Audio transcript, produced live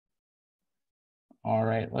All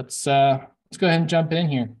right, let's go ahead and jump in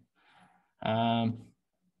here. I'm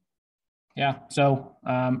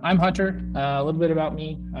Hunter. A little bit about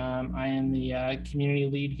me. I am the community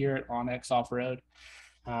lead here at onX Offroad.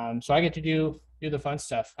 So I get to do the fun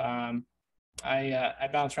stuff. I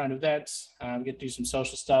bounce around events, get to do some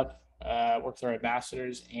social stuff, work with our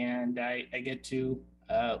ambassadors, and I get to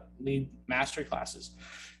lead master classes.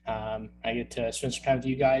 I get to spend some time with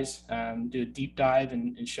you guys, do a deep dive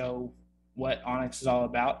and show what onX is all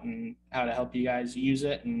about and how to help you guys use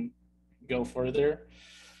it and go further.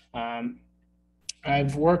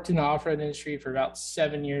 I've worked in the off-road industry for about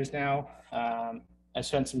 7 years now. I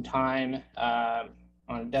spent some time on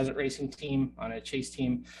a desert racing team, on a chase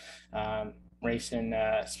team, racing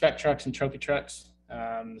spec trucks and trophy trucks,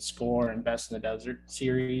 Score and Best in the Desert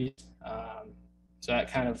series. So that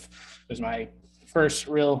kind of was my first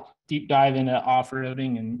real deep dive into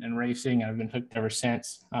off-roading and racing. I've been hooked ever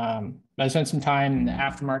since. But I spent some time in the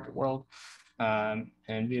aftermarket world and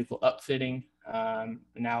vehicle upfitting.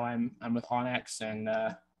 Now I'm with onX and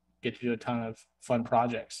get to do a ton of fun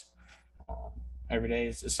projects. Every day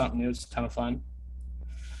is something new. It's a ton of fun.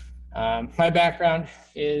 My background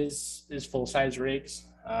is full-size rigs.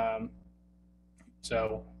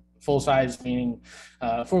 So full-size meaning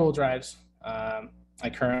four-wheel drives. I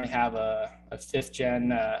currently have a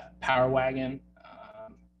 5th-gen Power Wagon.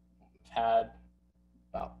 Had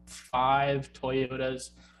about 5 Toyotas,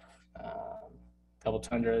 a couple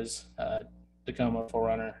Tundras, Tacoma,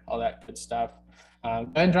 4Runner, all that good stuff. Go ahead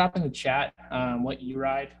and drop in the chat what you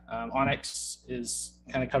ride. onX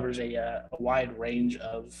kind of covers a wide range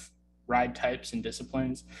of ride types and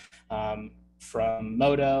disciplines, from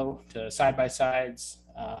moto to side-by-sides,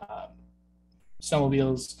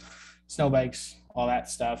 snowmobiles, snow bikes, all that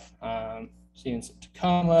stuff. Seeing some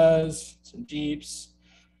Tacomas, some Jeeps.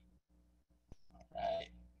 All right,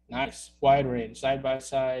 nice, wide range,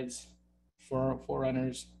 side-by-sides,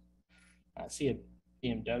 4Runners. I see a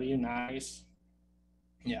BMW, nice.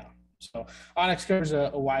 Yeah, so onX covers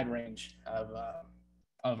a wide range of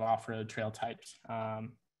off-road trail types.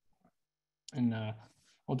 And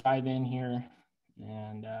we'll dive in here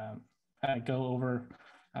and kind of go over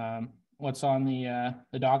what's on the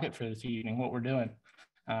docket for this evening, what we're doing.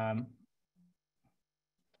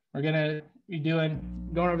 We're gonna be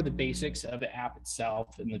going over the basics of the app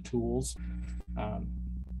itself and the tools.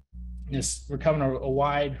 We're covering a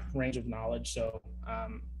wide range of knowledge. So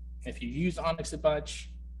if you use onX a bunch,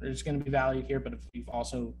 there's going to be value here. But if you've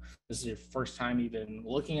this is your first time even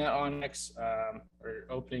looking at onX or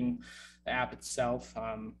opening the app itself,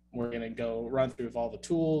 we're going to run through all the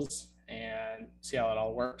tools and see how it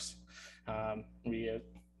all works. We have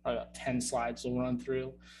probably about 10 slides we'll run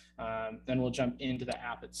through. Then we'll jump into the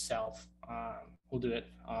app itself. We'll do it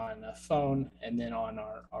on a phone and then on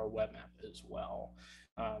our web app as well.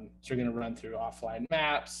 So we're going to run through offline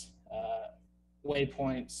maps,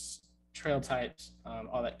 waypoints, trail types,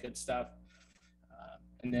 all that good stuff.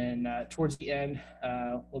 And then towards the end,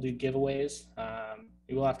 we'll do giveaways.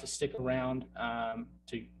 You will have to stick around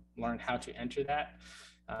to learn how to enter that.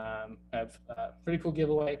 I have a pretty cool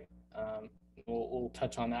giveaway. We'll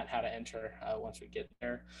touch on that, how to enter once we get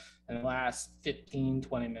there. And the last 15,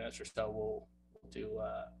 20 minutes or so, we'll do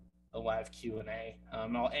a live Q&A.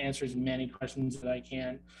 I'll answer as many questions as I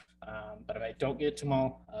can, but if I don't get to them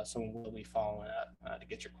all, someone will be following up to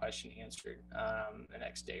get your question answered the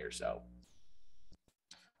next day or so.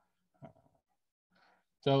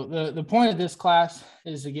 So the point of this class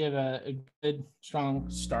is to give a good, strong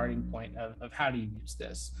starting point of how do you use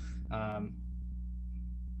this. How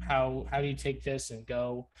do you take this and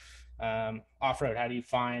go off-road? How do you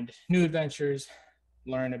find new adventures,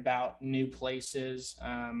 learn about new places,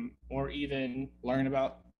 or even learn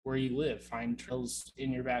about where you live, find trails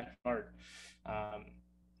in your backyard,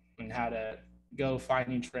 and how to go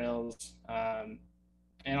finding trails,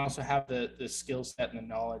 and also have the skill set and the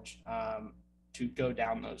knowledge to go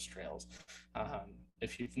down those trails.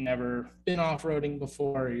 If you've never been off-roading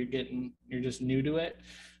before, or you're just new to it,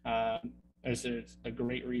 there's a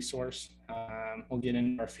great resource. We'll get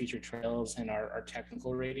into our featured trails and our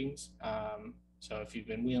technical ratings. So if you've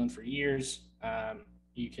been wheeling for years,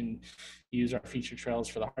 you can use our featured trails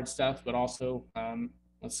for the hard stuff, but also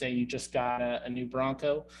let's say you just got a new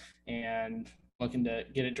Bronco and looking to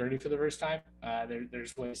get it dirty for the first time,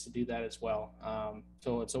 there's ways to do that as well.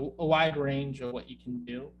 So it's a wide range of what you can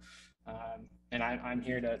do. And I'm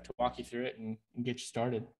here to walk you through it and get you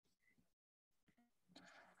started.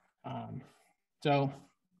 So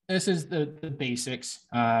this is the basics.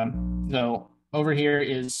 So over here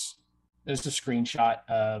is a screenshot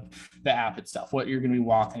of the app itself, what you're going to be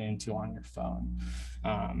walking into on your phone.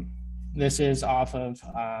 This is off of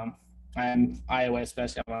I'm iOS,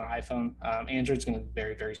 especially on an iPhone. Android's going to be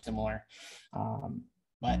very, very similar.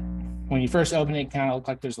 But when you first open it, it kind of looks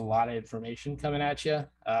like there's a lot of information coming at you.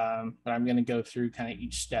 But I'm going to go through kind of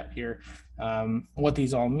each step here, what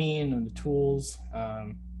these all mean and the tools.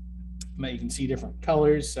 But you can see different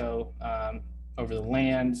colors. So over the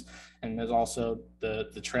lands, and there's also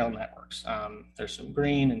the trail networks. There's some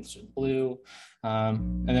green and some blue.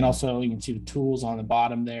 And then also you can see the tools on the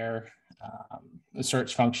bottom there, the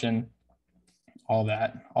search function, all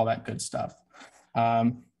that good stuff.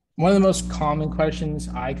 One of the most common questions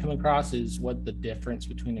I come across is what the difference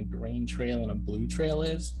between a green trail and a blue trail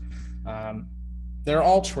is. They're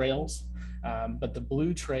all trails, but the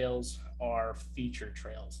blue trails are featured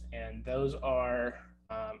trails, and those are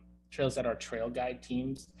trails that our trail guide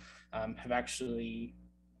teams have actually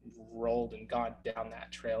rolled and gone down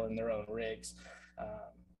that trail in their own rigs.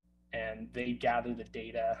 And they gather the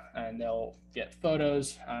data and they'll get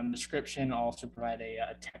photos, description, also provide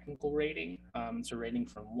a technical rating. It's a rating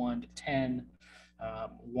from 1 to 10,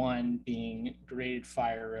 1 being graded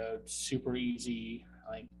fire road, super easy,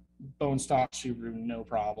 like bone stock Subaru, no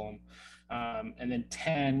problem. And then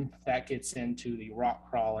 10, that gets into the rock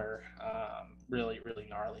crawler, really, really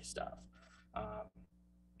gnarly stuff.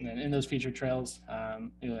 And then in those featured trails,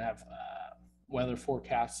 you'll have weather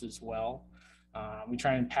forecasts as well. We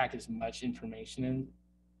try and pack as much information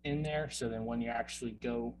in there, so then when you actually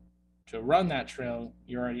go to run that trail,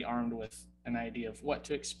 you're already armed with an idea of what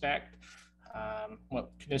to expect,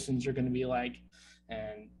 what conditions are going to be like,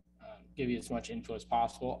 and give you as much info as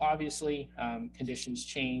possible. Obviously, conditions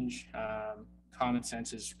change. Common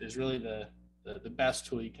sense is really the best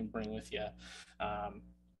tool you can bring with you.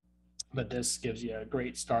 But this gives you a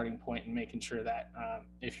great starting point in making sure that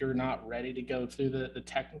if you're not ready to go through the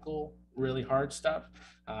technical, really hard stuff,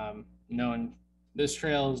 knowing this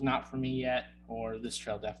trail is not for me yet, or this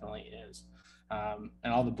trail definitely is.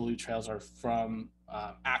 And all the blue trails are from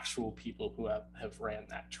actual people who have ran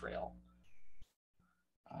that trail.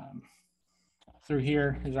 Through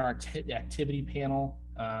here is our activity panel.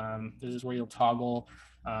 This is where you'll toggle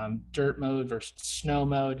dirt mode versus snow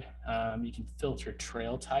mode. You can filter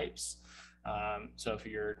trail types. So if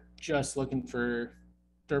you're just looking for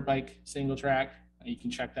dirt bike single track, you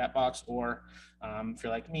can check that box. Or if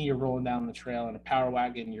you're like me, you're rolling down the trail in a power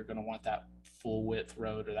wagon, you're going to want that full width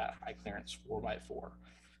road or that high clearance 4x4.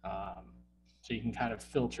 So you can kind of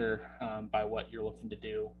filter by what you're looking to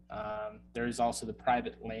do. There is also the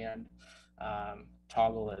private land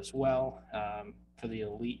toggle as well for the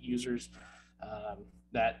elite users.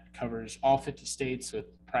 That covers all 50 states with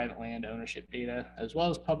private land ownership data, as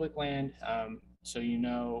well as public land. So you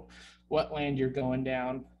know what land you're going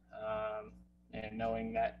down, and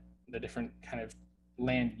knowing that the different kind of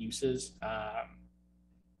land uses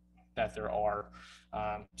that there are.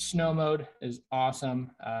 Snow mode is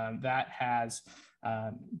awesome. That has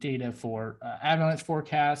data for avalanche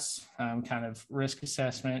forecasts, kind of risk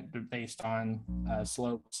assessment based on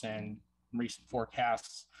slopes and recent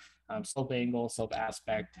forecasts, slope angle, slope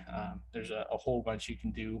aspect. There's a whole bunch you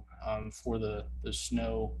can do for the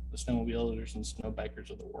snowmobilers and snow bikers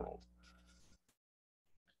of the world.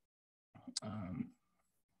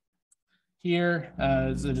 Here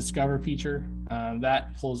is the Discover feature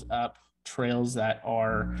that pulls up trails that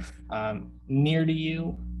are near to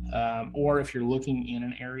you, or if you're looking in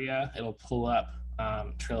an area, it'll pull up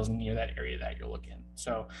trails near that area that you're looking.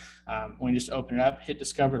 So when you just open it up, hit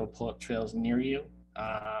Discover, it'll pull up trails near you.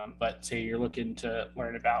 But say you're looking to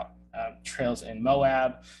learn about trails in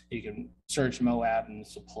Moab, you can search Moab and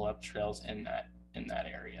this will pull up trails in that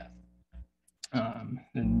area.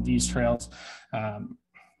 And these trails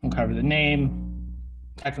will cover the name,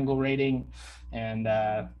 technical rating, and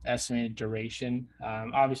estimated duration.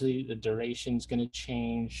 Obviously, the duration is going to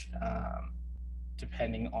change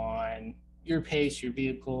depending on your pace, your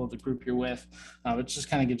vehicle, the group you're with. It just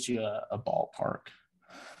kind of gives you a ballpark.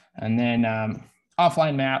 And then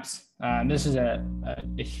offline maps. This is a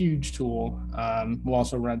huge tool. We'll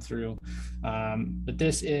also run through, but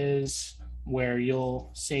this is where you'll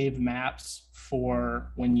save maps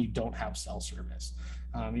for when you don't have cell service.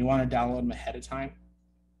 You want to download them ahead of time.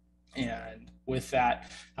 And with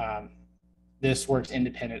that, this works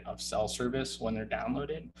independent of cell service when they're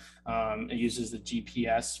downloaded. It uses the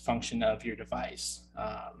GPS function of your device,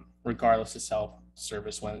 regardless of cell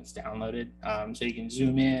service when it's downloaded. So you can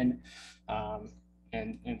zoom in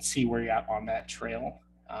and see where you're at on that trail.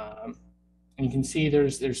 And you can see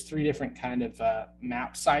there's 3 different kind of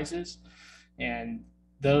map sizes, and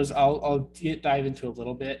those I'll dive into a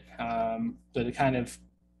little bit, but to kind of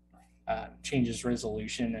changes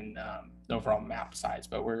resolution and the overall map size,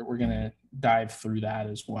 but we're going to dive through that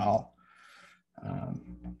as well.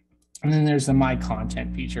 And then there's the My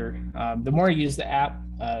Content feature. The more you use the app,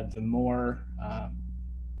 the more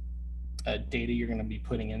data you're going to be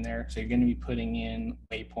putting in there. So you're going to be putting in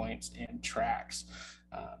waypoints and tracks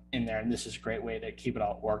in there. And this is a great way to keep it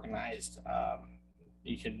all organized.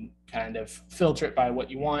 You can kind of filter it by what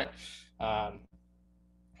you want.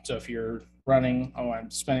 So if you're running, I'm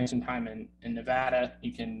spending some time in Nevada,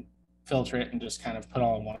 you can filter it and just kind of put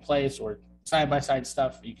all in one place, or side-by-side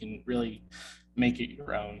stuff. You can really make it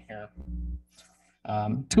your own here.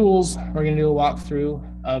 Tools, we're going to do a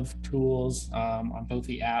walkthrough of tools on both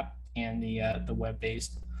the app and the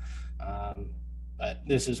web-based. But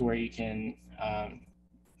this is where you can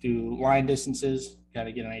do line distances. Got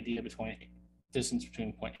to get an idea between distance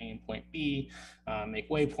between point A and point B, make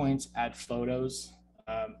waypoints, add photos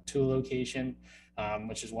to a location,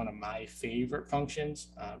 which is one of my favorite functions.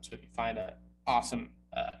 So if you find an awesome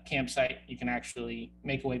campsite, you can actually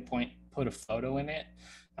make a waypoint, put a photo in it,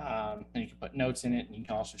 and you can put notes in it, and you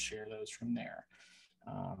can also share those from there.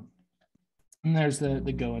 And there's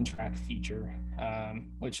the go and track feature,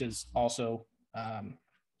 which is also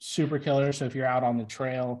super killer. So if you're out on the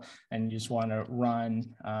trail and you just want to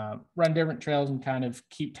run different trails and kind of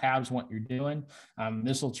keep tabs on what you're doing,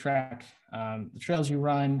 this will track the trails you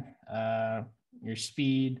run, your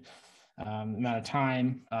speed, amount of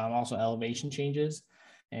time, also elevation changes,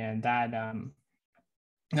 and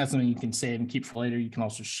that's something you can save and keep for later. You can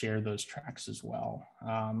also share those tracks as well.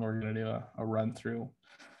 We're going to do a run through.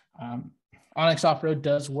 onX Offroad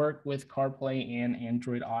does work with CarPlay and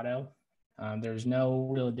Android Auto. There's no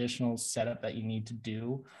real additional setup that you need to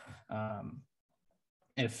do.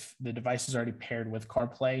 If the device is already paired with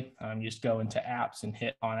CarPlay, you just go into apps and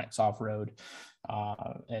hit onX Offroad.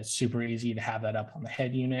 It's super easy to have that up on the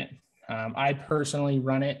head unit. I personally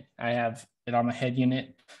run it. I have it on my head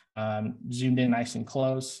unit, zoomed in nice and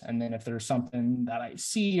close. And then if there's something that I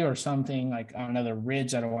see or something like on another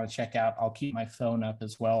ridge that I want to check out, I'll keep my phone up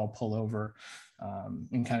as well. I'll pull over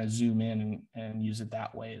and kind of zoom in and use it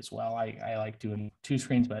that way as well. I like doing two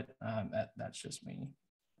screens, but that's just me.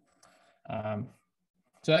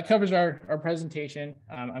 So that covers our presentation.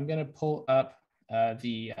 I'm going to pull up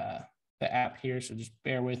the app here, so just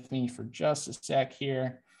bear with me for just a sec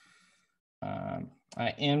here.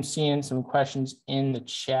 I am seeing some questions in the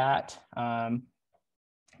chat.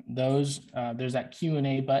 There's that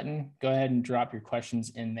Q&A button. Go ahead and drop your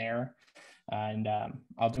questions in there. And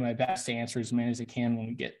I'll do my best to answer as many as I can when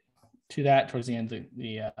we get to that towards the end of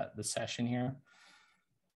the session here.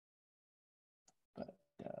 But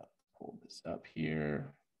pull this up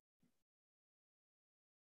here.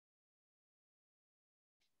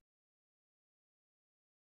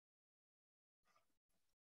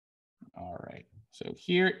 All right, so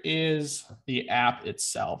here is the app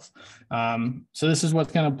itself. So this is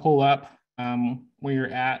what's going to pull up where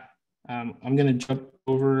you're at. I'm going to jump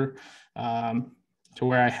over to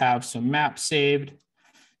where I have some maps saved.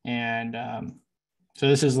 And so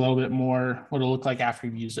this is a little bit more what it'll look like after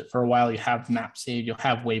you've used it for a while. You have maps saved, you'll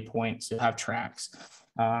have waypoints, you'll have tracks.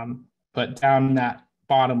 But down that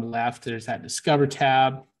bottom left, there's that Discover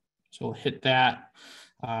tab. So we'll hit that.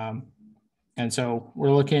 And so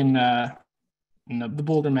we're looking in the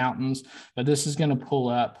Boulder Mountains, but this is going to pull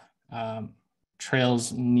up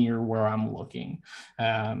trails near where I'm looking.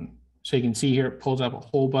 So you can see here, it pulls up a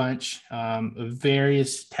whole bunch of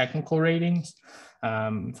various technical ratings.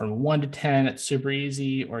 From 1 to 10, it's super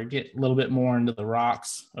easy, or get a little bit more into the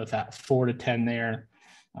rocks with that 4 to 10 there.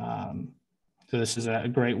 So this is a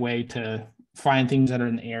great way to find things that are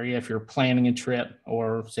in the area. If you're planning a trip,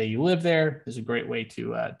 or say you live there, is a great way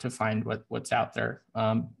to find what's out there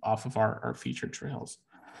off of our featured trails.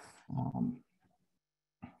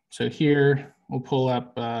 So here we'll pull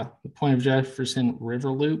up the Point of Jefferson River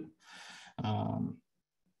Loop.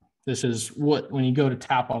 This is when you go to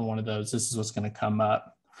tap on one of those, this is what's going to come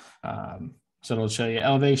up. So it'll show you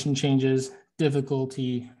elevation changes,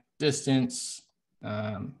 difficulty, distance,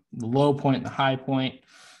 the low point, and the high point,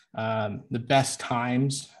 the best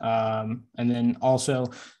times. And then also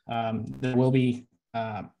there will be,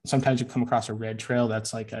 sometimes you come across a red trail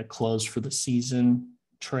that's like a closed for the season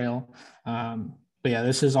trail. But yeah,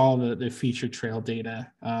 this is all the featured trail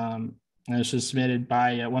data. And this was submitted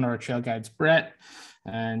by one of our trail guides, Brett,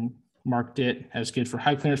 and marked it as good for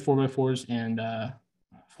high clearance 4x4s and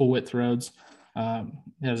full width roads. It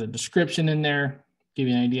has a description in there, give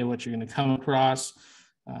you an idea of what you're going to come across,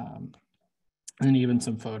 and even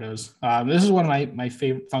some photos. This is one of my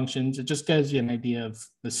favorite functions. It just gives you an idea of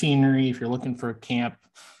the scenery. If you're looking for a camp,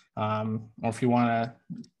 Or if you want to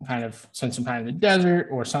kind of spend some time in the desert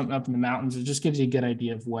or something up in the mountains, it just gives you a good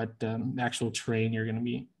idea of what the actual terrain you're going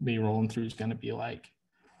to be rolling through is going to be like.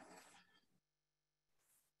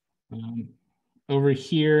 Over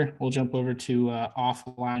here, we'll jump over to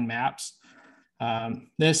offline maps.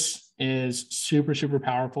 This is super, super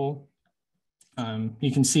powerful.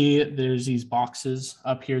 You can see there's these boxes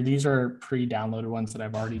up here. These are pre-downloaded ones that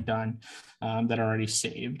I've already done that are already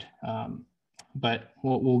saved. But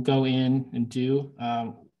what we'll go in and do,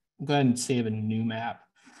 go ahead and save a new map.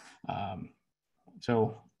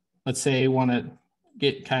 So let's say I want to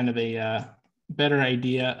get kind of a better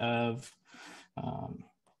idea of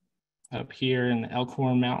up here in the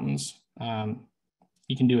Elkhorn Mountains.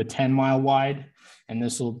 You can do a 10-mile wide, and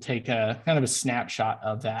this will take a kind of a snapshot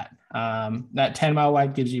of that. That 10-mile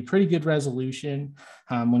wide gives you pretty good resolution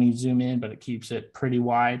when you zoom in, but it keeps it pretty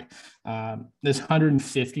wide. This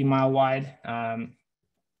 150-mile wide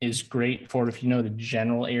is great for if you know the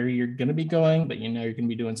general area you're going to be going, but you know you're going to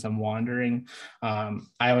be doing some wandering. I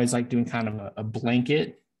always like doing kind of a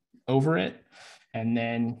blanket over it. And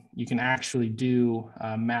then you can actually do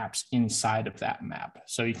maps inside of that map.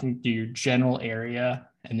 So you can do your general area,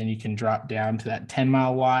 and then you can drop down to that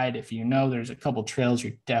 10-mile wide. If you know there's a couple trails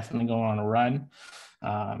you're definitely going on a run,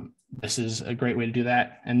 this is a great way to do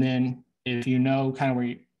that. And then if you know kind of where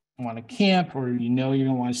you want to camp, or you know you're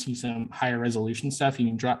going to want to see some higher resolution stuff, you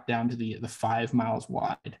can drop down to the 5 miles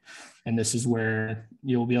wide. And this is where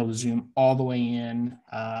you'll be able to zoom all the way in.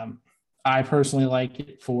 I personally like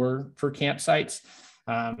it for campsites.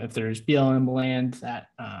 If there's BLM land that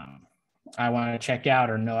I want to check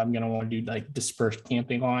out, or know I'm going to want to do like dispersed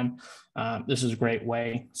camping on, this is a great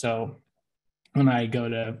way. So when I go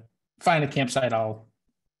to find a campsite, I'll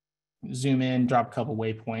zoom in, drop a couple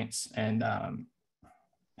waypoints, and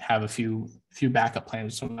have a few backup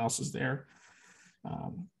plans if someone else is there.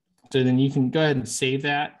 So then you can go ahead and save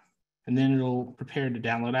that, and then it'll prepare to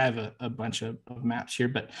download. I have a bunch of maps here,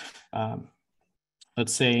 but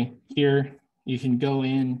let's say here, you can go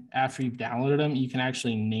in after you've downloaded them, you can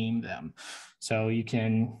actually name them. So you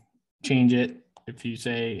can change it. If you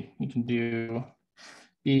say, you can do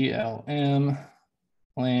BLM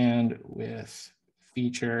land with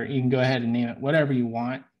feature, you can go ahead and name it whatever you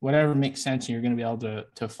want, whatever makes sense, and you're going to be able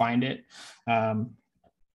to find it.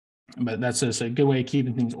 But that's just a good way of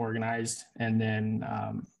keeping things organized, and then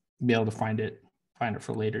be able to find it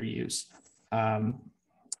for later use.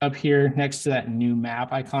 Up here next to that new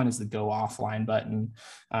map icon is the go offline button.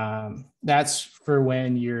 That's for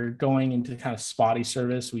when you're going into kind of spotty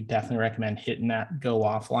service. We definitely recommend hitting that go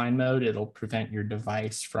offline mode. It'll prevent your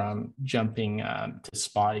device from jumping to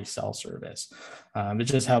spotty cell service. It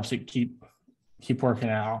just helps it keep working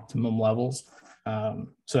at optimum levels.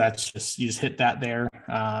 So that's just, you just hit that there.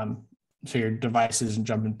 So your device isn't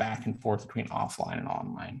jumping back and forth between offline and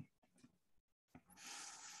online.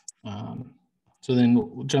 So then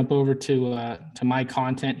we'll jump over to my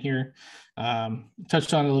content here.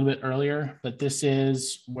 Touched on it a little bit earlier, but this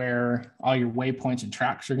is where all your waypoints and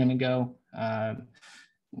tracks are going to go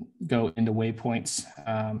into waypoints.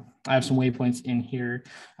 I have some waypoints in here.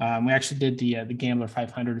 We actually did the Gambler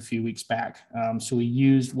 500 a few weeks back. So we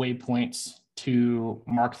used waypoints to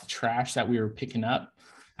mark the trash that we were picking up.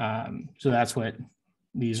 So that's what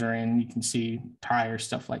these are in. You can see tires,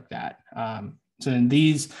 stuff like that. So then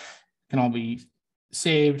these can all be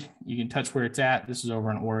saved. You can touch where it's at. This is over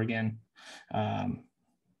in Oregon. And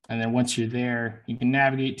then once you're there, you can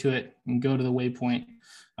navigate to it and go to the waypoint.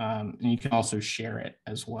 And you can also share it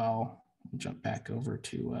as well. Jump back over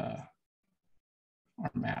to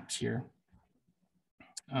our maps here.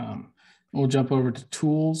 We'll jump over to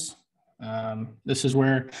tools. This is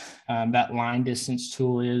where that line distance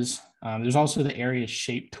tool is. There's also the area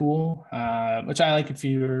shape tool, which I like if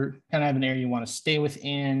you're kind of have an area you want to stay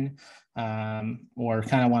within, or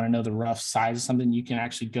kind of want to know the rough size of something. You can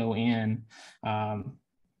actually go in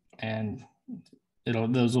and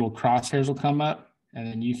those little crosshairs will come up, and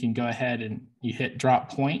then you can go ahead and you hit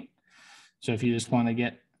drop point. So if you just want to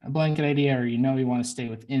get a blanket idea, or you want to stay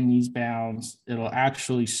within these bounds, it'll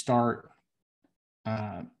actually start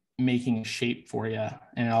making a shape for you,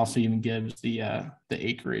 and it also even gives the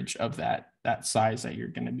acreage of that size that you're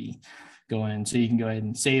going to be going. So you can go ahead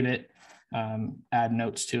and save it, add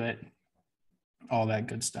notes to it, all that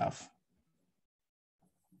good stuff.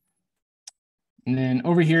 And then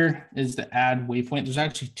over here is the add waypoint. There's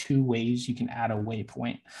actually two ways you can add a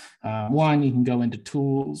waypoint. One, you can go into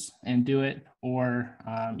tools and do it, or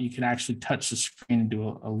you can actually touch the screen and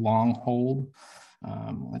do a long hold.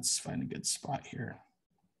 Let's find a good spot here.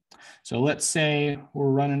 So let's say we're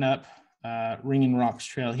running up Ringing Rocks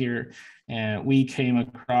Trail here, and we came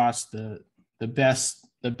across the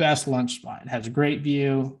best lunch spot. It has a great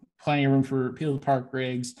view, plenty of room for people to park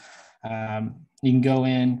rigs. You can go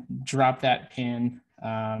in, drop that pin,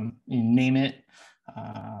 you name it.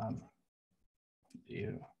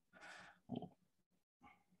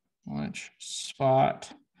 Lunch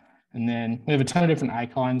spot, and then we have a ton of different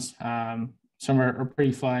icons. Some are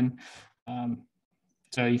pretty fun.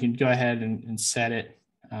 So you can go ahead and set it.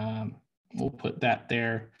 We'll put that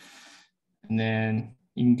there, and then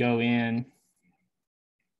you can go in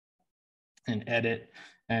and edit.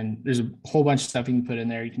 And there's a whole bunch of stuff you can put in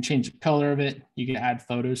there. You can change the color of it. You can add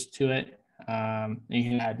photos to it. You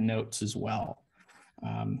can add notes as well.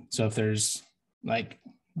 So if there's like,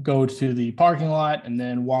 go to the parking lot and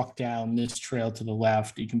then walk down this trail to the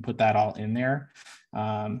left, you can put that all in there.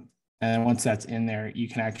 And then once that's in there, you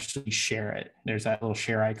can actually share it. There's that little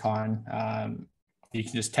share icon. You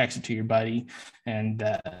can just text it to your buddy, and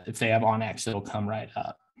if they have onX, it'll come right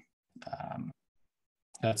up.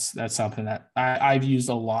 That's something that I've used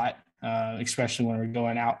a lot, especially when we're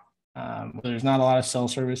going out. There's not a lot of cell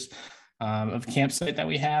service of campsite that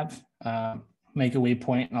we have. Make a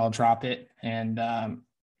waypoint and I'll drop it and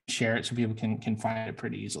share it so people can find it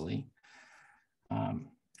pretty easily. And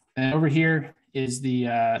over here is the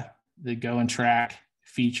go and track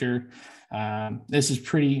feature. This is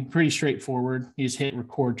pretty straightforward. You just hit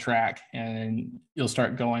record track and then you'll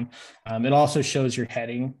start going. It also shows your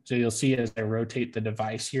heading. So you'll see as I rotate the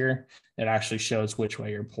device here, it actually shows which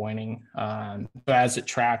way you're pointing. So as it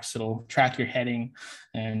tracks, it'll track your heading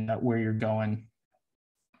and where you're going,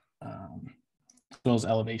 those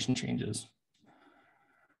elevation changes.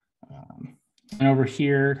 And over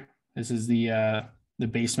here, this is the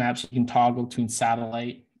base maps. You can toggle between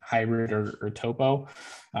satellite, hybrid, or topo.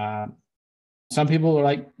 Some people are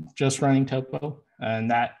like just running topo, and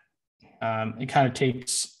that it kind of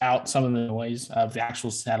takes out some of the noise of the actual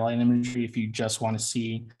satellite imagery if you just want to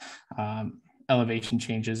see elevation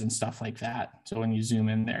changes and stuff like that. So when you zoom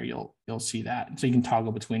in there, you'll see that. So you can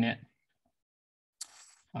toggle between it.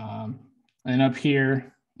 And up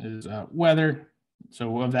here is weather.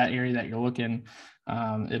 So of that area that you're looking,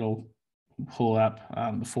 it'll pull up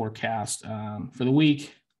the forecast for the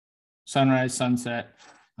week, sunrise, sunset.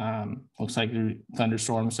 Looks like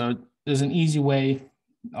thunderstorm. So there's an easy way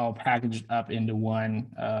all packaged up into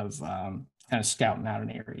one of kind of scouting out an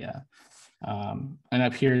area. And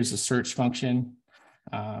up here is the search function.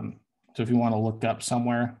 So if you want to look up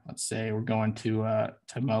somewhere, let's say we're going to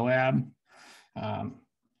Moab, and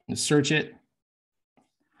search it,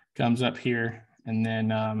 comes up here, and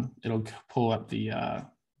then it'll pull up the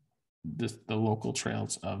local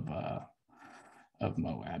trails of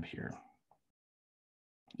Moab here.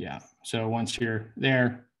 Yeah, so once you're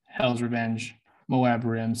there, Hell's Revenge, Moab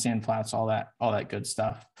Rim, Sand Flats, all that good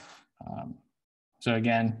stuff. So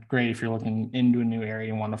again, great if you're looking into a new area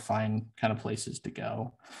and want to find kind of places to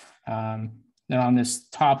go. Then on this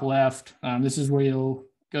top left, this is where you'll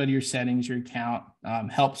go to your settings, your account,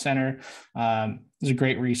 help center. Is a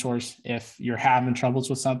great resource if you're having troubles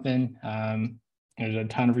with something. There's a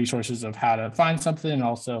ton of resources of how to find something, and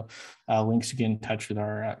also links to get in touch with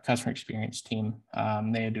our customer experience team.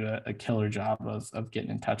 They do a killer job of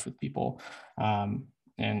getting in touch with people and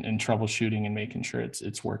troubleshooting and making sure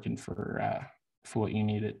it's working for what you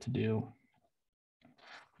need it to do.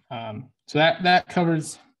 So that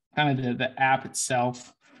covers kind of the app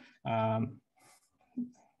itself. And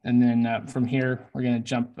then from here, we're going to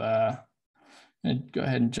jump. Go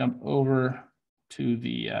ahead and jump over to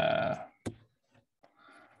the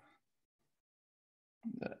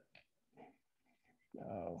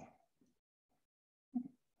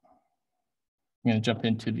I'm going to jump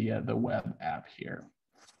into the web app here.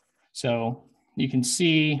 So you can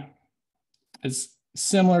see it's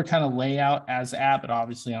similar kind of layout as the app, but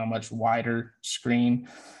obviously on a much wider screen.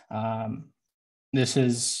 This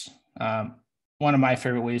is one of my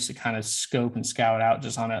favorite ways to kind of scope and scout out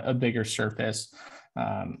just on a bigger surface.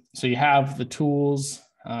 So you have the tools,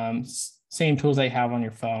 same tools they have on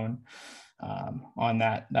your phone on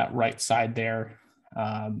that right side there.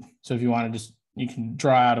 So if you want to you can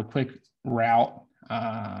draw out a quick route,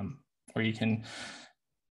 or you can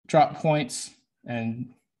drop points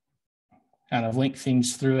and kind of link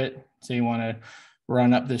things through it. So you want to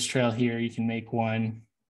run up this trail here, you can make one.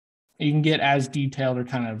 You can get as detailed or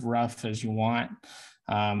kind of rough as you want.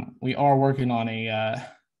 We are working on a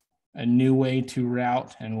new way to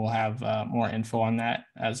route, and we'll have more info on that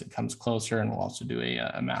as it comes closer, and we'll also do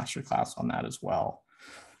a masterclass on that as well.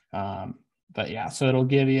 But yeah, so it'll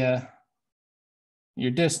give you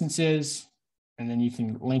your distances, and then you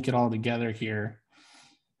can link it all together here.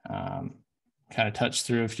 kind of touch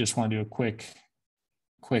through if you just want to do a quick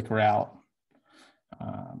route.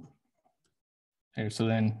 Here, so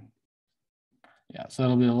then, yeah, so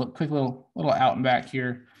it'll be a quick little out and back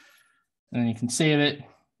here. And then you can save it,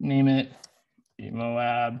 name it,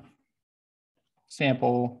 Moab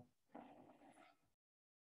sample,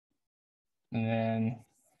 and then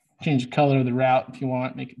change the color of the route if you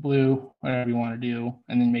want, make it blue, whatever you want to do,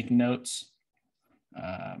 and then make notes.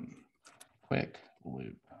 Quick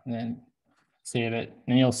loop, and then save it,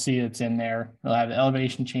 and you'll see it's in there. It'll have the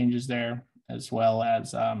elevation changes there, as well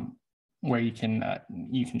as where you can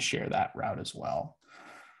share that route as well.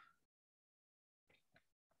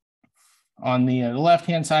 On the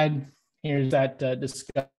left-hand side, here's that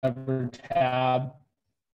Discover tab,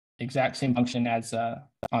 exact same function as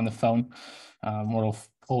on the phone, where it'll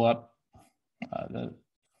pull up the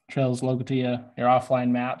trails local to you, your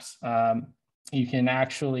offline maps. You can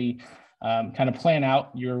actually kind of plan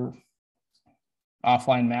out your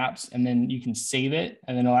offline maps, and then you can save it,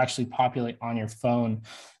 and then it'll actually populate on your phone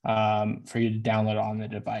for you to download on the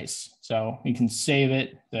device. So you can save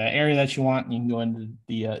it, the area that you want, you can go into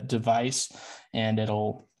the device, and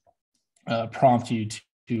it'll prompt you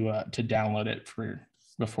to download it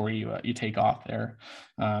before you take off there.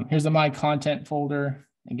 Here's the My Content folder,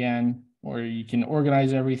 again, where you can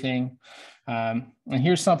organize everything. And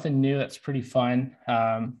here's something new that's pretty fun.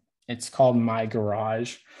 It's called My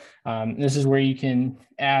Garage. This is where you can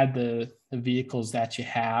add the vehicles that you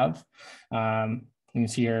have. You can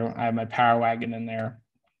see here, I have my Power Wagon in there.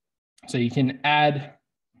 So you can add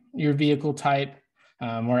your vehicle type.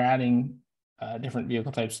 We're adding different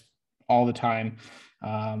vehicle types all the time.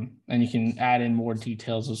 And you can add in more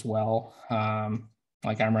details as well.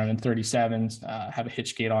 Like I'm running 37s, have a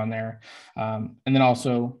hitch gate on there. And then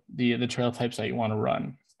also the trail types that you want to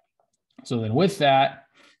run. So then with that,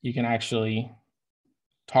 you can actually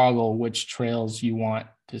toggle which trails you want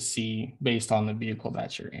to see based on the vehicle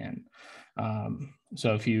that you're in.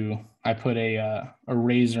 So I put a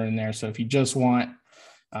razor in there. So if you just want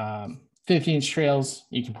 15-inch trails,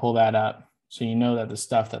 you can pull that up. So you know that the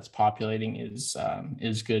stuff that's populating is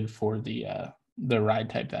good for the ride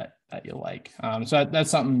type that you like. So that's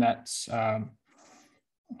something that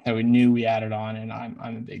we knew we added on, and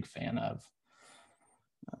I'm a big fan of.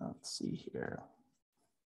 Let's see here.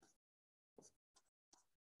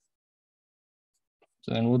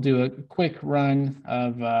 So then we'll do a quick run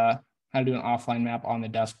of how to do an offline map on the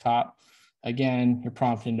desktop. Again, you're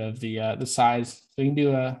prompted of the size. So you can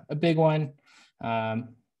do a big one.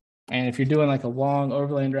 And if you're doing like a long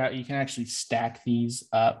overland route, you can actually stack these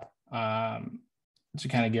up to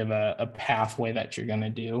kind of give a pathway that you're going to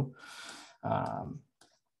do.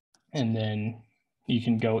 And then you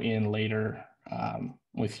can go in later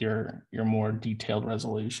with your more detailed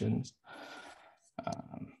resolutions.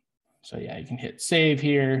 So yeah, you can hit save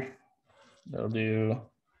here. They'll do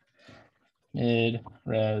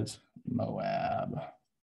mid-res Moab.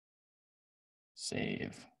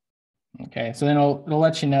 Save. Okay, so then it'll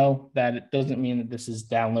let you know that it doesn't mean that this is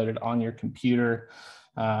downloaded on your computer.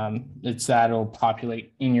 It's that it'll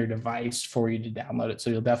populate in your device for you to download it. So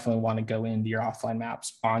you'll definitely want to go into your offline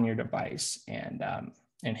maps on your device and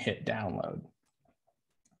hit download.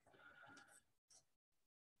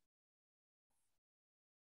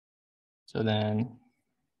 So then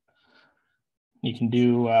you can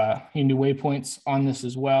do waypoints on this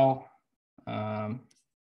as well.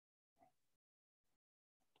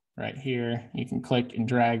 Right here, you can click and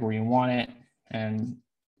drag where you want it, and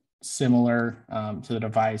similar to the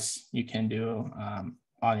device, you can do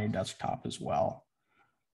on your desktop as well.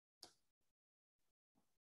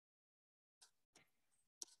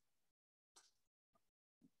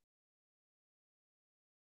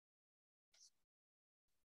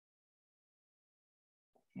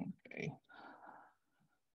 Okay.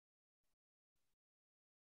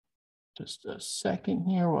 Just a second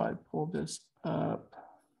here while I pull this up.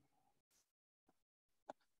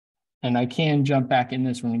 And I can jump back in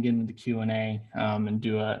this when we get into the Q&A and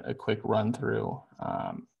do a quick run through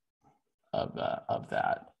of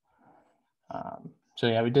that. So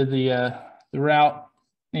yeah, we did the route.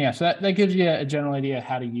 Yeah, so that gives you a general idea of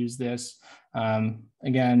how to use this.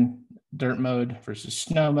 Again, dirt mode versus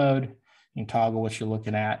snow mode. You can toggle what you're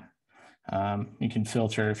looking at. You can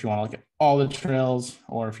filter if you want to look at all the trails,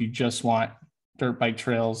 or if you just want dirt bike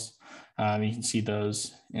trails, you can see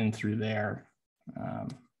those in through there.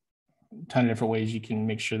 A ton of different ways you can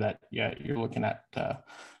make sure that you're looking at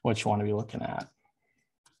what you want to be looking at.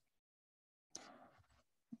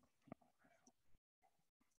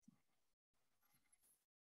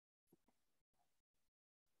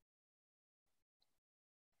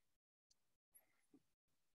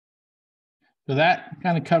 So that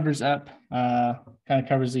kind of covers up,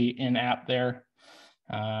 the in-app there.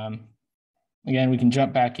 Again, we can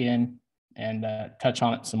jump back in and touch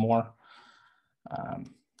on it some more.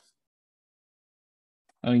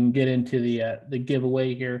 We can get into the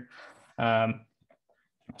giveaway here.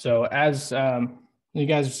 So as you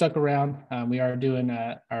guys are stuck around, we are doing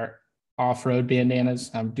our off-road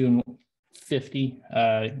bandanas. I'm doing 50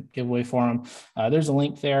 giveaway for them. There's a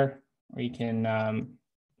link there where you can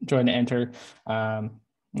join to enter.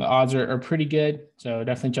 The odds are pretty good, so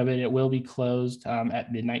definitely jump in. It will be closed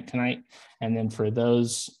at midnight tonight. And then for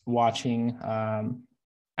those watching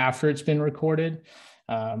after it's been recorded,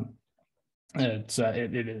 it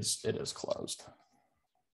is closed.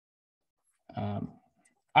 I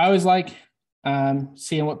always like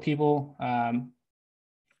seeing what people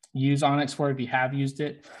use onX for, if you have used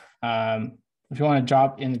it. If you want to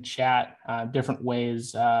drop in the chat different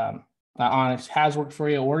ways that onX has worked for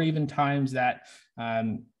you, or even times that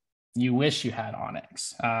you wish you had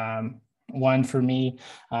onX. One for me,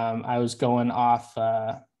 I was going up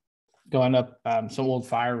some old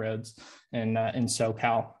fire roads in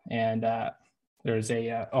SoCal, and there's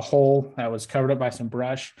a hole that was covered up by some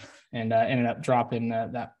brush, and ended up dropping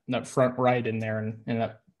that front right in there and ended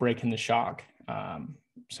up breaking the shock.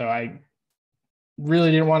 So I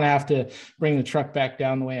really didn't want to have to bring the truck back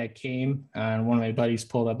down the way I came. And one of my buddies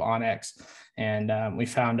pulled up onX, and we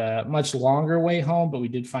found a much longer way home, but we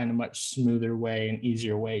did find a much smoother way and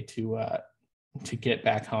easier way to get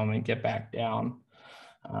back home and get back down.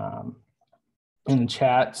 In the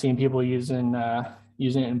chat, seeing people using it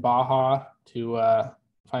in Baja to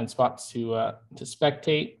find spots to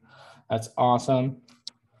spectate. That's awesome.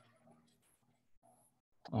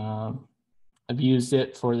 I've used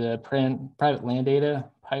it for the private land data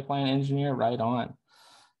pipeline engineer. Right on.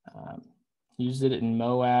 Used it in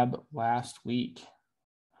Moab last week.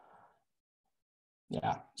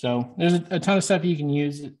 Yeah, so there's a ton of stuff you can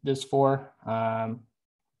use this for.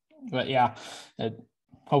 But yeah,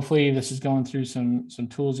 hopefully this is going through some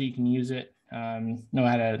tools that you can use it, know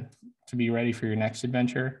how to be ready for your next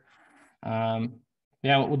adventure.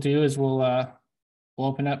 Yeah, what we'll do is we'll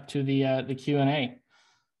open up to the Q&A.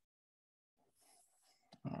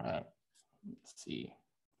 All right, let's see.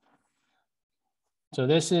 So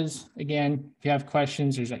this is, again, if you have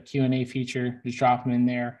questions, there's that Q&A feature, just drop them in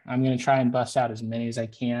there. I'm going to try and bust out as many as I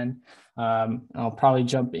can. I'll probably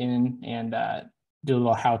jump in and do a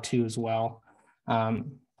little how-to as well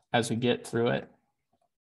as we get through it.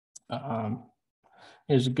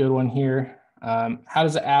 Here's a good one here. How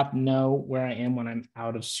does the app know where I am when I'm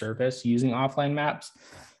out of service using offline maps?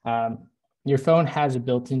 Your phone has a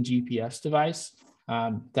built-in GPS device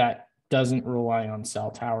that doesn't rely on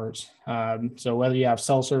cell towers. So whether you have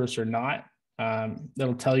cell service or not,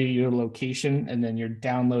 that'll tell you your location, and then you're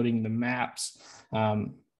downloading the maps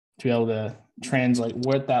to be able to translate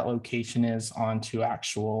what that location is onto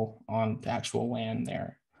actual land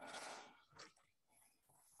there.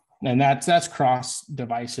 And that's cross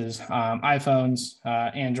devices, iPhones,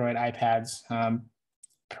 Android, iPads,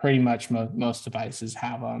 pretty much most devices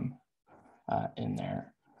have them in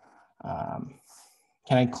there.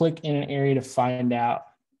 Can I click in an area to find out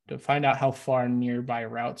how far nearby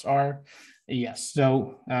routes are? Yes.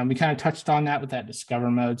 So we kind of touched on that with that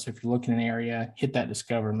discover mode. So if you're looking in an area, hit that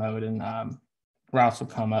discover mode, and routes will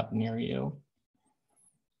come up near you.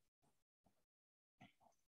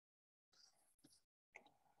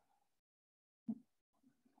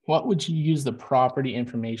 What would you use the property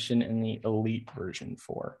information in the elite version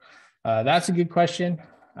for? That's a good question.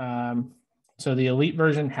 So the elite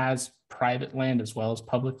version has private land as well as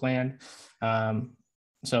public land.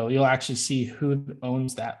 So you'll actually see who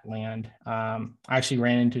owns that land. I actually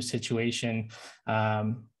ran into a situation,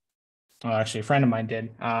 actually a friend of mine did,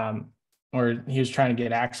 where he was trying to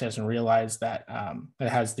get access and realized that it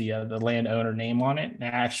has the landowner name on it. And I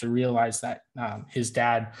actually realized that his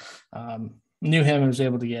dad knew him and was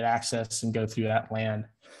able to get access and go through that land.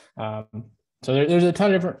 So there's a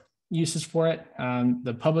ton of different uses for it.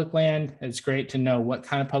 The public land, it's great to know what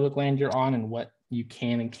kind of public land you're on and what you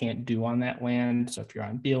can and can't do on that land. So if you're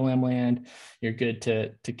on BLM land, you're good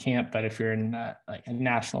to camp. But if you're in like a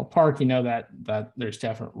national park, you know that there's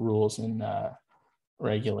different rules and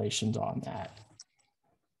regulations on that.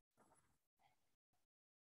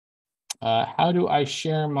 How do I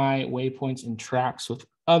share my waypoints and tracks with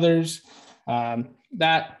others?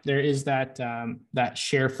 That there is that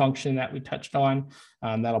share function that we touched on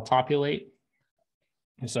that'll populate.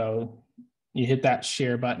 So you hit that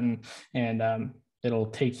share button, and it'll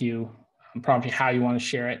take you, prompt you how you want to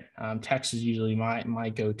share it. Text is usually my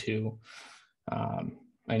go-to,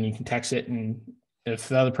 and you can text it and if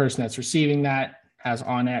the other person that's receiving that has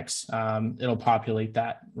onX, it'll populate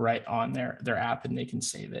that right on their app, and they can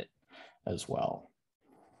save it as well.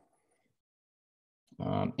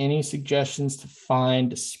 Any suggestions to find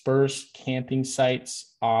dispersed camping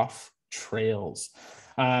sites off trails?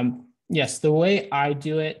 Yes, the way I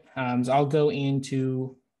do it is I'll go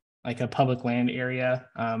into like a public land area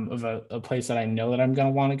of a place that I know that I'm going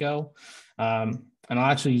to want to go. And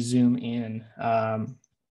I'll actually zoom in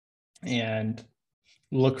and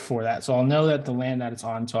look for that. So I'll know that the land that it's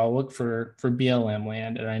on. So I'll look for BLM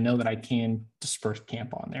land, and I know that I can disperse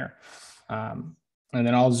camp on there. And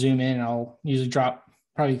then I'll zoom in and I'll usually drop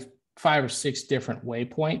probably 5 or 6 different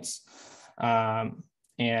waypoints.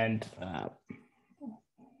 And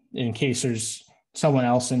in case there's someone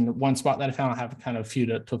else in one spot that I found, I have kind of a few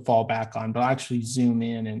to fall back on, but I'll actually zoom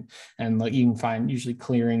in and like you can find usually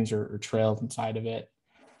clearings or trails inside of it.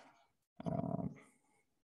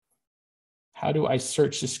 How do I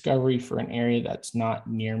search discovery for an area that's not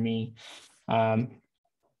near me? There's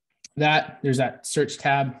that search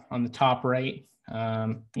tab on the top right.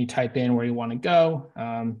 You type in where you want to go.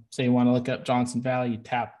 Say you want to look up Johnson Valley, you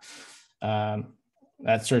tap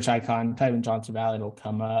that search icon, type in Johnson Valley, it'll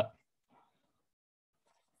come up.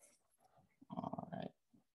 All right.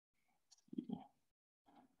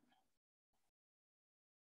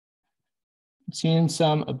 Seeing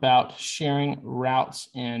some about sharing routes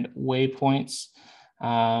and waypoints.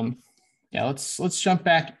 Yeah, let's jump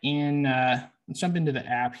back in. Let's jump into the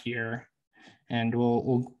app here, and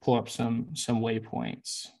we'll pull up some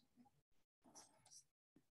waypoints.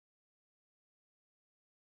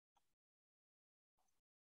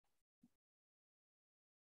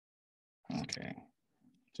 Okay,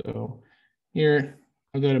 so here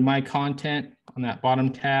I'll go to my content on that bottom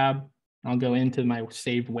tab. I'll go into my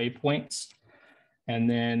saved waypoints, and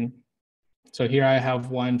then so here I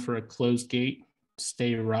have one for a closed gate,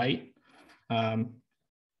 stay right.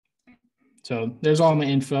 So there's all my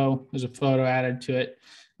info. There's a photo added to it.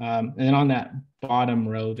 And then on that bottom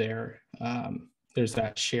row there, there's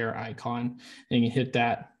that share icon. And you can hit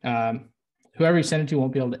that. Whoever you send it to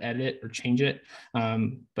won't be able to edit it or change it.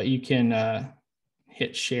 But you can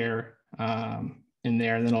hit share in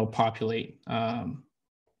there, and then it'll populate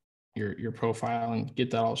your profile and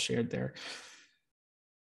get that all shared there.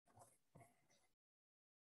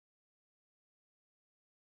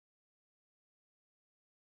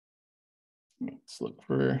 Let's look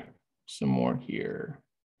for some more here.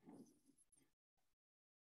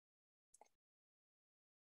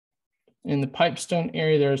 In the Pipestone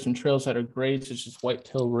area, there are some trails that are gray, such as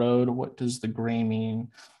Whitetail Road. What does the gray mean?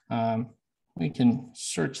 We can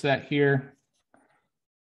search that here.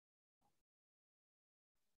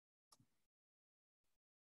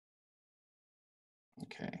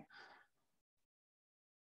 Okay.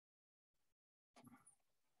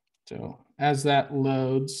 So as that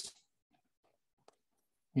loads,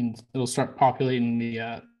 it'll start populating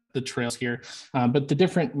the trails here. But the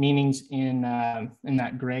different meanings in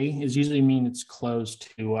that gray is usually mean it's closed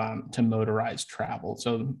to motorized travel.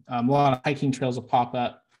 So a lot of hiking trails will pop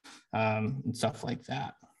up and stuff like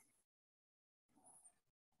that.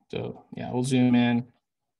 So yeah, we'll zoom in,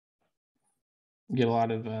 get a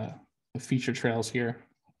lot of feature trails here.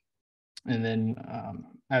 And then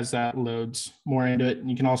as that loads more into it,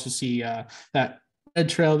 you can also see that red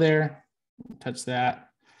trail there, touch that.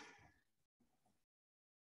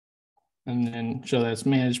 And then show that it's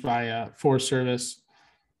managed by Forest Service.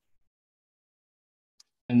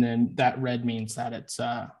 And then that red means that it's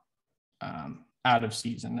out of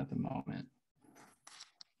season at the moment.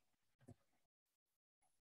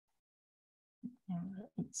 All right,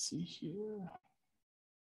 let's see here.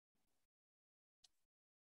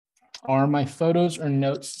 Are my photos or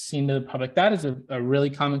notes seen to the public? That is a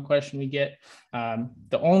really common question we get.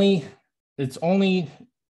 It's only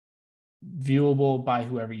viewable by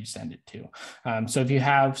whoever you send it to. So if you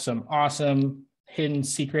have some awesome hidden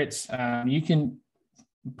secrets, you can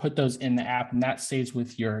put those in the app, and that stays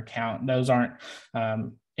with your account. Those aren't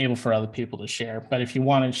able for other people to share. But if you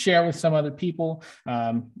want to share with some other people,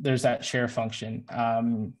 there's that share function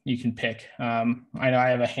you can pick. I know I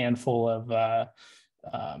have a handful of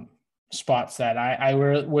spots that I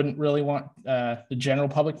wouldn't really want the general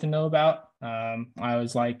public to know about. I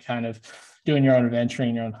always like kind of doing your own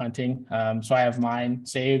adventuring, your own hunting. So I have mine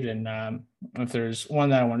saved, and if there's one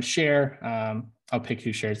that I want to share, I'll pick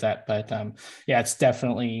who shares that. But yeah, it's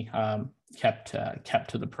definitely kept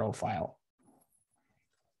to the profile.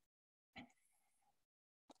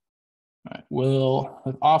 All right.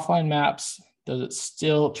 With offline maps, does it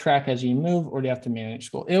still track as you move, or do you have to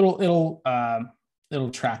manage goal? It'll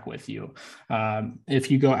it'll track with you. If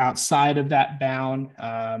you go outside of that bound,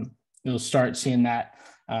 you'll start seeing that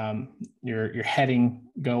your heading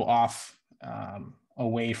go off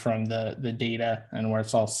away from the data and where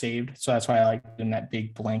it's all saved. So that's why I like doing that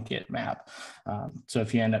big blanket map. So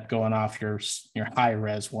if you end up going off your high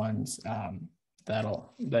res ones,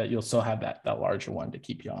 that you'll still have that larger one to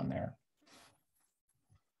keep you on there.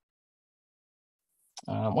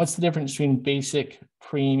 What's the difference between basic,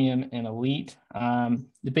 premium, and elite?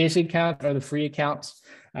 The basic account are the free accounts.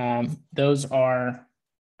 Those are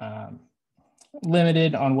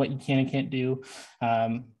limited on what you can and can't do.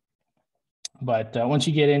 But once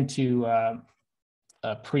you get into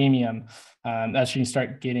premium, that's when you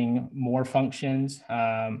start getting more functions,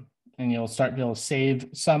 and you'll start to be able to save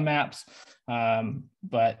some maps.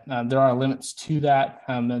 But there are limits to that.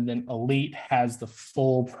 And then Elite has the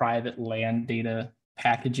full private LAN data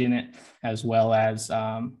package in it, as well as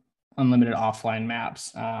unlimited offline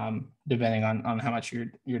maps, depending on how much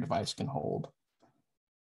your device can hold.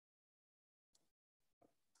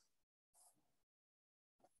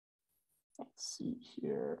 Let's see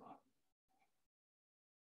here.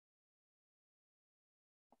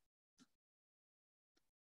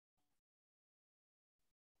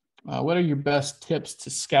 What are your best tips to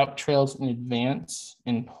scout trails in advance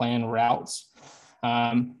and plan routes?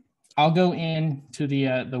 I'll go into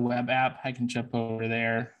the web app. I can jump over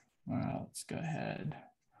there. Let's go ahead.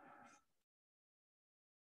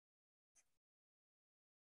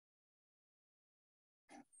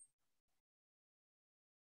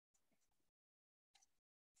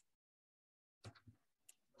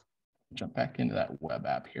 Jump back into that web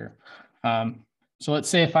app here. So let's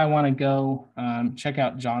say if I want to go check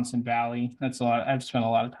out Johnson Valley, that's a lot. I've spent a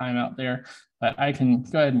lot of time out there, but I can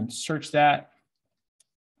go ahead and search that,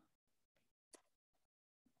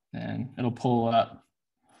 and it'll pull up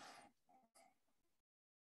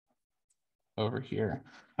over here.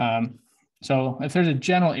 So if there's a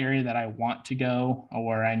general area that I want to go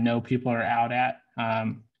or I know people are out at,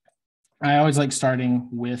 I always like starting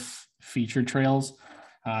with featured trails.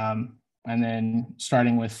 And then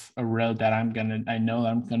starting with a road that I know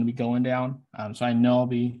I'm gonna be going down. So I know I'll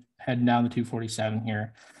be heading down the 247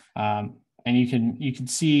 here. And you can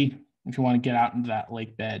see if you want to get out into that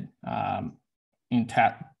lake bed, and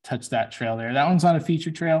touch that trail there. That one's not a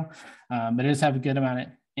featured trail, but it does have a good amount of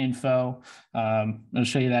info. It'll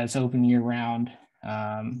show you that it's open year round.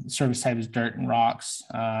 Service type is dirt and rocks,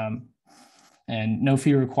 and no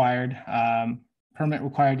fee required. Permit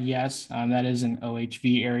required, yes. That is an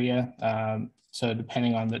OHV area. So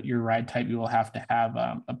depending on your ride type, you will have to have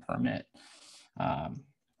a permit.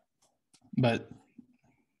 But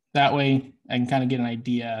that way I can kind of get an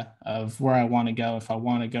idea of where I want to go. If I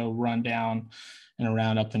want to go run down and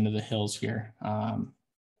around up into the hills here,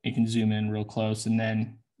 you can zoom in real close. And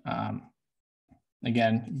then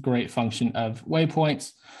again, great function of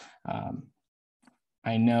waypoints.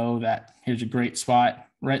 I know that here's a great spot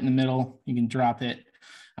right in the middle. You can drop it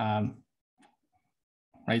right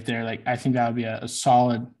there. Like, I think that would be a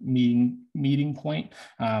solid meeting point.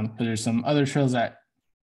 But there's some other trails that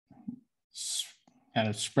kind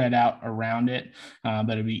of spread out around it, but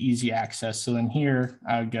it'd be easy access. So then here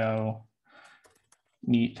I would go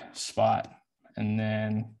meet spot and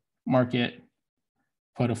then mark it,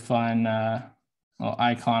 put a fun little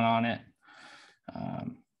icon on it,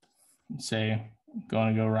 say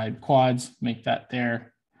going to go ride quads, make that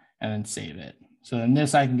there, and then save it. So then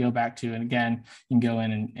this I can go back to, and again, you can go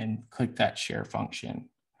in and click that share function.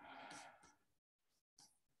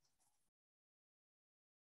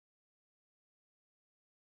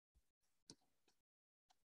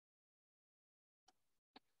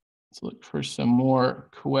 Let's look for some more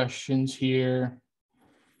questions here.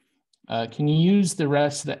 Can you use the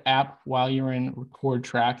rest of the app while you're in record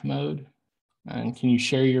track mode? And can you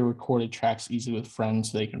share your recorded tracks easily with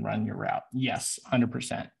friends so they can run your route? Yes,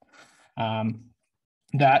 100%.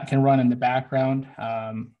 That can run in the background.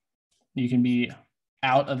 You can be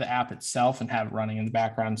out of the app itself and have it running in the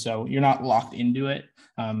background, so you're not locked into it.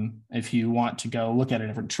 If you want to go look at a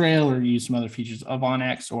different trail or use some other features of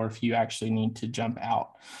onX, or if you actually need to jump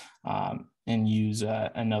out and use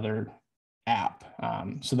another app,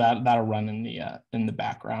 so that'll run in the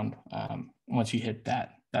background once you hit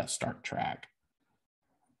that start track.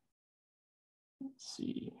 Let's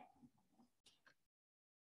see.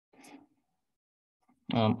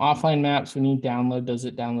 Offline maps, when you download, does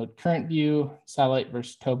it download current view, satellite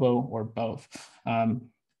versus topo, or both?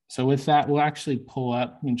 So with that, we'll actually pull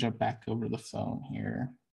up and jump back over the phone here.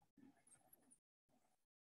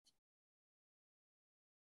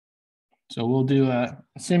 So we'll do a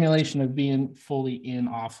simulation of being fully in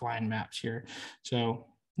offline maps here. So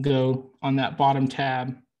go on that bottom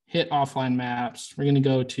tab, hit offline maps. We're going to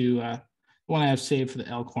go to the one I have saved for the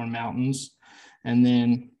Elkhorn Mountains, and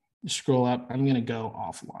then scroll up. I'm going to go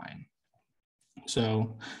offline.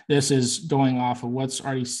 So this is going off of what's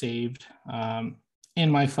already saved in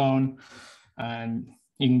my phone. And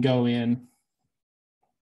you can go in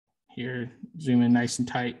here, zoom in nice and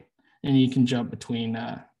tight, and you can jump between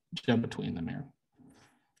them here.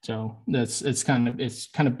 So it's kind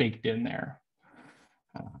of baked in there.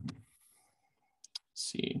 Let's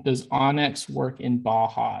see, does onX work in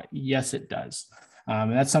Baja? Yes, it does.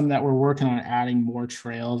 That's something that we're working on, adding more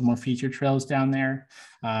trails, more feature trails down there.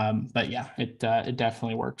 But yeah, it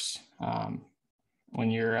definitely works when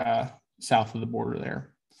you're south of the border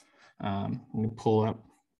there. I'm going to pull up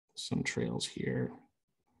some trails here.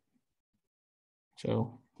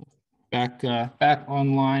 So back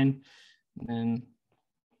online, and then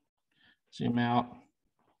zoom out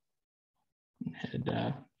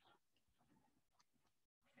and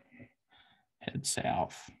head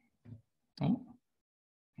south. Oh,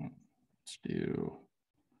 let's do.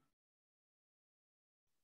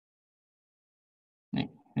 And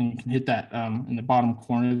you can hit that in the bottom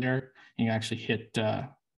corner there. You can actually hit the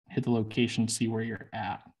location, see where you're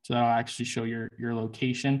at. So that'll actually show your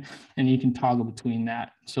location, and you can toggle between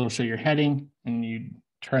that. So it'll show your heading, and you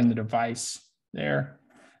turn the device there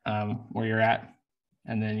where you're at,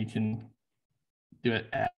 and then you can do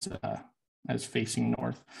it as facing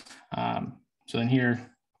north. So then here,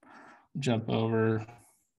 jump over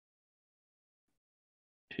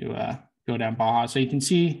to go down Baja. So you can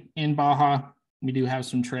see in Baja, we do have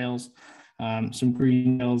some trails, some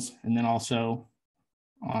green hills, and then also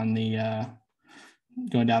on the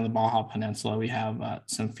going down the Baja Peninsula, we have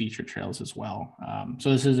some feature trails as well. So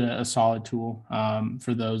this is a solid tool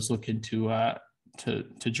for those looking to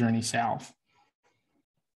journey south.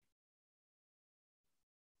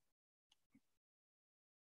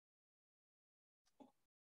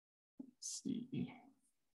 Let's see.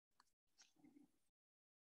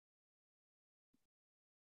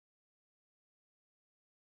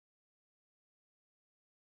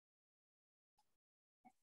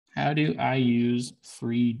 How do I use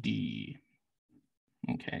 3D?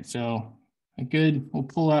 Okay, so we'll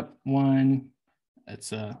pull up one.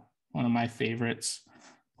 That's one of my favorites.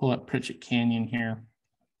 Pull up Pritchett Canyon here.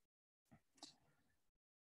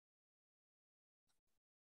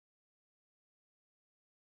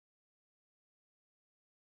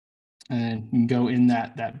 And then you can go in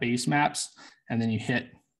that base maps, and then you hit,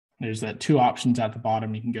 there's that two options at the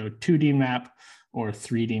bottom. You can go 2D map or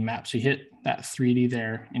 3D map. So you hit that 3D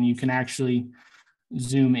there, and you can actually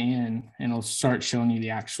zoom in, and it'll start showing you the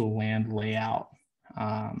actual land layout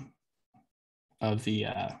of the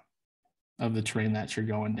terrain that you're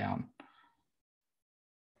going down.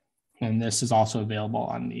 And this is also available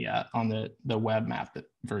on the web map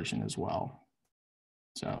version as well.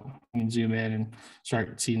 So you can zoom in and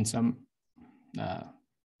start seeing some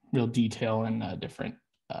real detail in different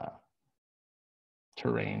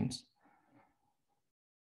terrains.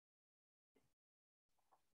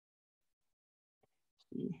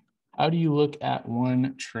 How do you look at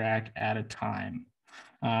one track at a time?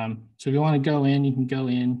 So if you want to go in, you can go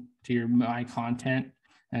in to your My Content,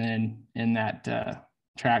 and then in that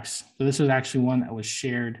tracks. So this is actually one that was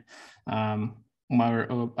shared while we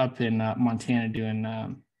were up in Montana doing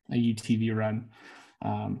a UTV run.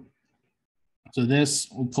 So this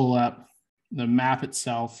will pull up the map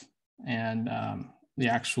itself and the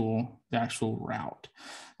actual route.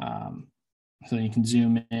 So you can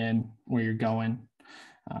zoom in where you're going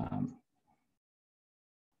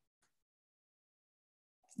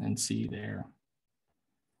and see there.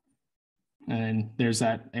 And there's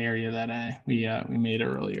that area that we made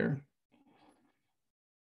earlier.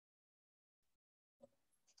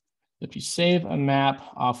 If you save a map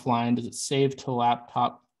offline, does it save to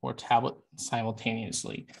laptop or tablet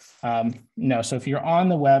simultaneously? No. So if you're on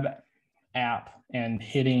the web app and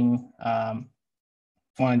hitting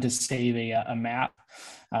wanting to save a map,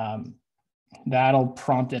 that'll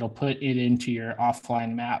prompt, it'll put it into your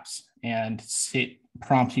offline maps and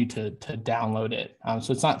prompt you to download it.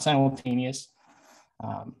 So it's not simultaneous,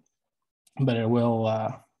 but it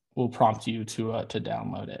will prompt you to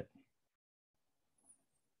download it.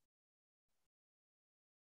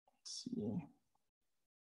 Let's see.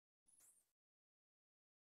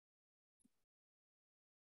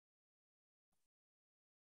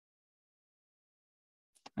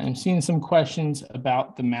 I'm seeing some questions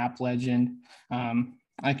about the map legend.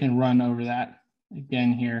 I can run over that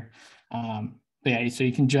again here. But yeah, so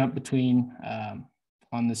you can jump between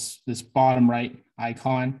on this bottom right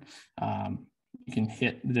icon, you can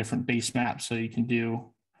hit the different base maps. So you can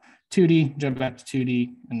do 2D, jump back to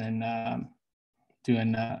 2D, and then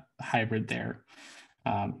doing a hybrid there.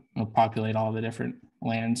 It'll populate all the different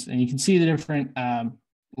lands, and you can see the different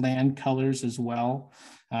land colors as well.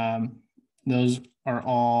 Those are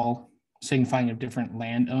all signifying of different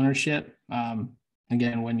land ownership.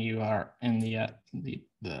 Again, when you are in the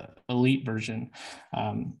elite version,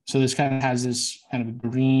 so this kind of has this kind of a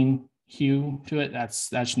green hue to it.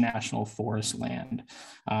 That's national forest land.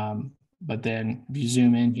 But then if you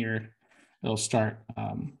zoom in here, it'll start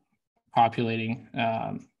populating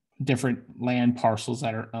different land parcels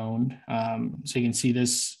that are owned. So you can see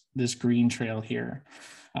this green trail here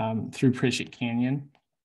through Pritchett Canyon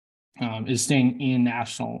is staying in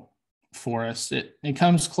national forest. It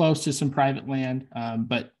comes close to some private land,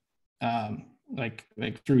 but like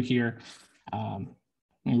through here,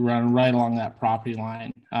 we run right along that property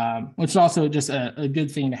line, which is also just a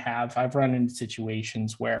good thing to have. I've run into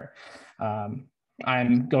situations where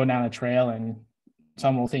I'm going down a trail and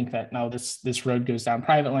some will think that no, this road goes down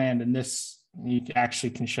private land, and this you actually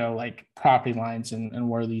can show like property lines and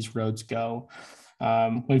where these roads go.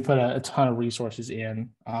 We put a ton of resources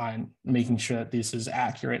in on making sure that this is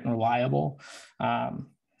accurate and reliable. And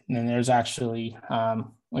then there's actually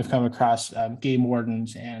we've come across game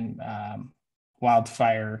wardens and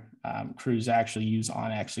wildfire crews actually use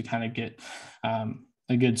onX to kind of get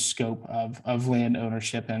a good scope of land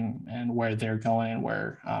ownership and where they're going and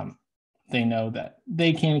where they know that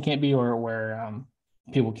they can and can't be, or where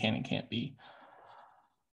people can and can't be.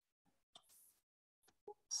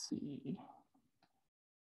 Let's see.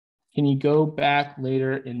 Can you go back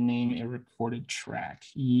later and name a recorded track?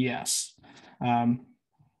 Yes.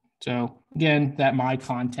 So again, that my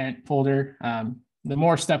content folder, the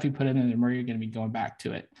more stuff you put in there, the more you're going to be going back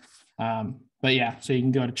to it. But yeah, so you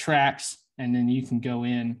can go to tracks, and then you can go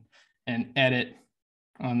in and edit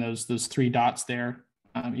on those three dots there.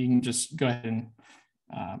 You can just go ahead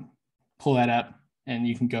and pull that up, and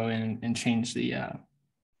you can go in and change the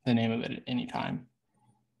name of it at any time.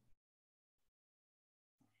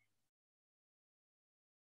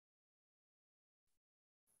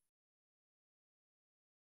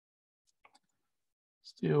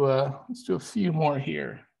 Let's do a few more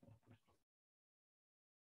here.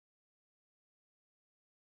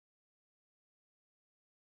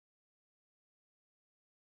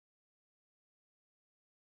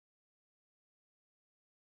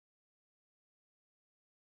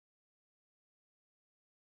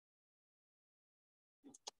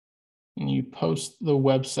 And you post the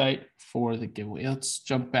website for the giveaway. Let's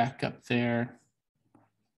jump back up there.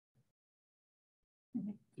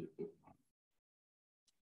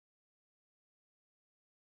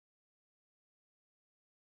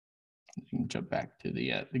 You can jump back to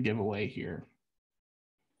the giveaway here.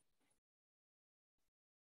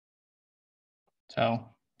 So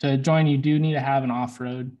to join, you do need to have an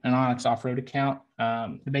onX Offroad account.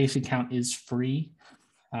 The basic account is free.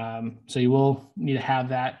 So you will need to have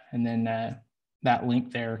that, and then that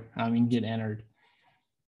link there, you can get entered.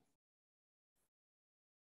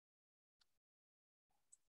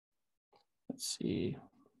 Let's see.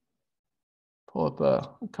 Pull up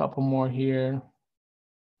a couple more here.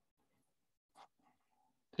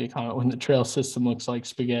 They comment when the trail system looks like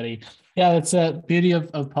spaghetti. Yeah, that's a beauty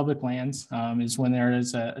of public lands, is when there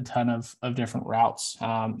is a ton of different routes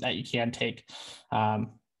that you can take.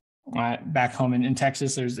 Back home in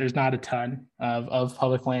Texas, there's not a ton of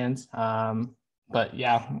public lands. But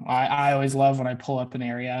yeah, I always love when I pull up an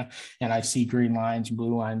area and I see green lines,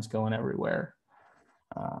 blue lines going everywhere.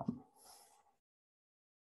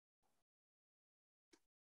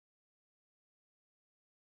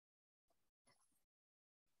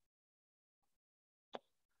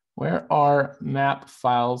 Where are map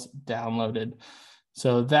files downloaded?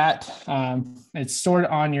 So that it's stored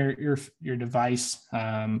on your device,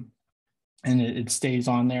 and it stays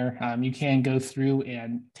on there. You can go through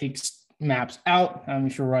and take maps out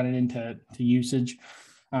if you're running into usage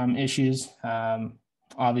issues.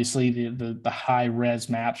 Obviously, the high res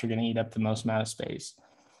maps are going to eat up the most amount of space.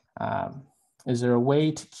 Is there a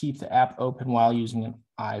way to keep the app open while using an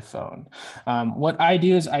iPhone? What I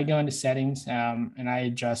do is I go into settings and I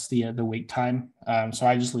adjust the wait time. So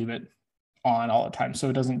I just leave it on all the time so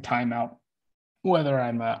it doesn't time out whether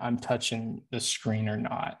I'm touching the screen or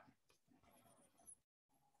not.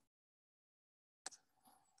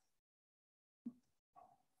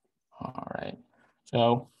 All right.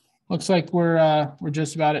 So looks like we're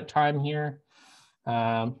just about at time here.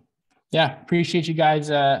 Yeah, appreciate you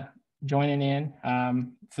guys joining in.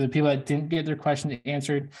 For the people that didn't get their questions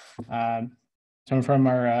answered, someone from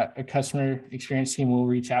our customer experience team will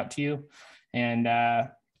reach out to you. And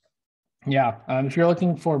if you're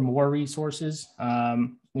looking for more resources,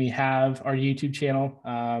 we have our YouTube channel.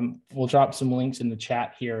 We'll drop some links in the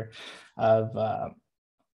chat here of the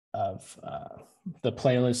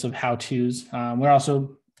playlist of how-tos. We're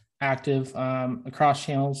also active across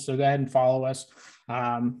channels, so go ahead and follow us.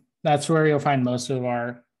 That's where you'll find most of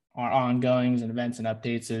our ongoings and events and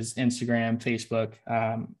updates is Instagram, Facebook,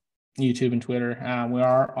 YouTube, and Twitter. We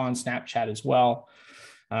are on Snapchat as well.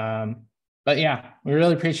 But yeah, we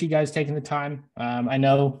really appreciate you guys taking the time. I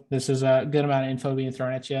know this is a good amount of info being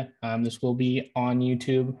thrown at you. This will be on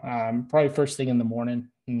YouTube, probably first thing in the morning,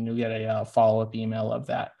 and you'll get a follow-up email of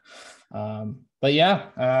that. But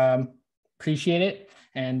yeah, appreciate it,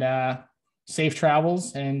 and safe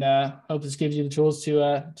travels, and hope this gives you the tools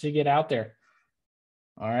to get out there.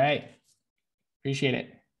 All right. Appreciate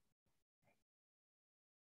it.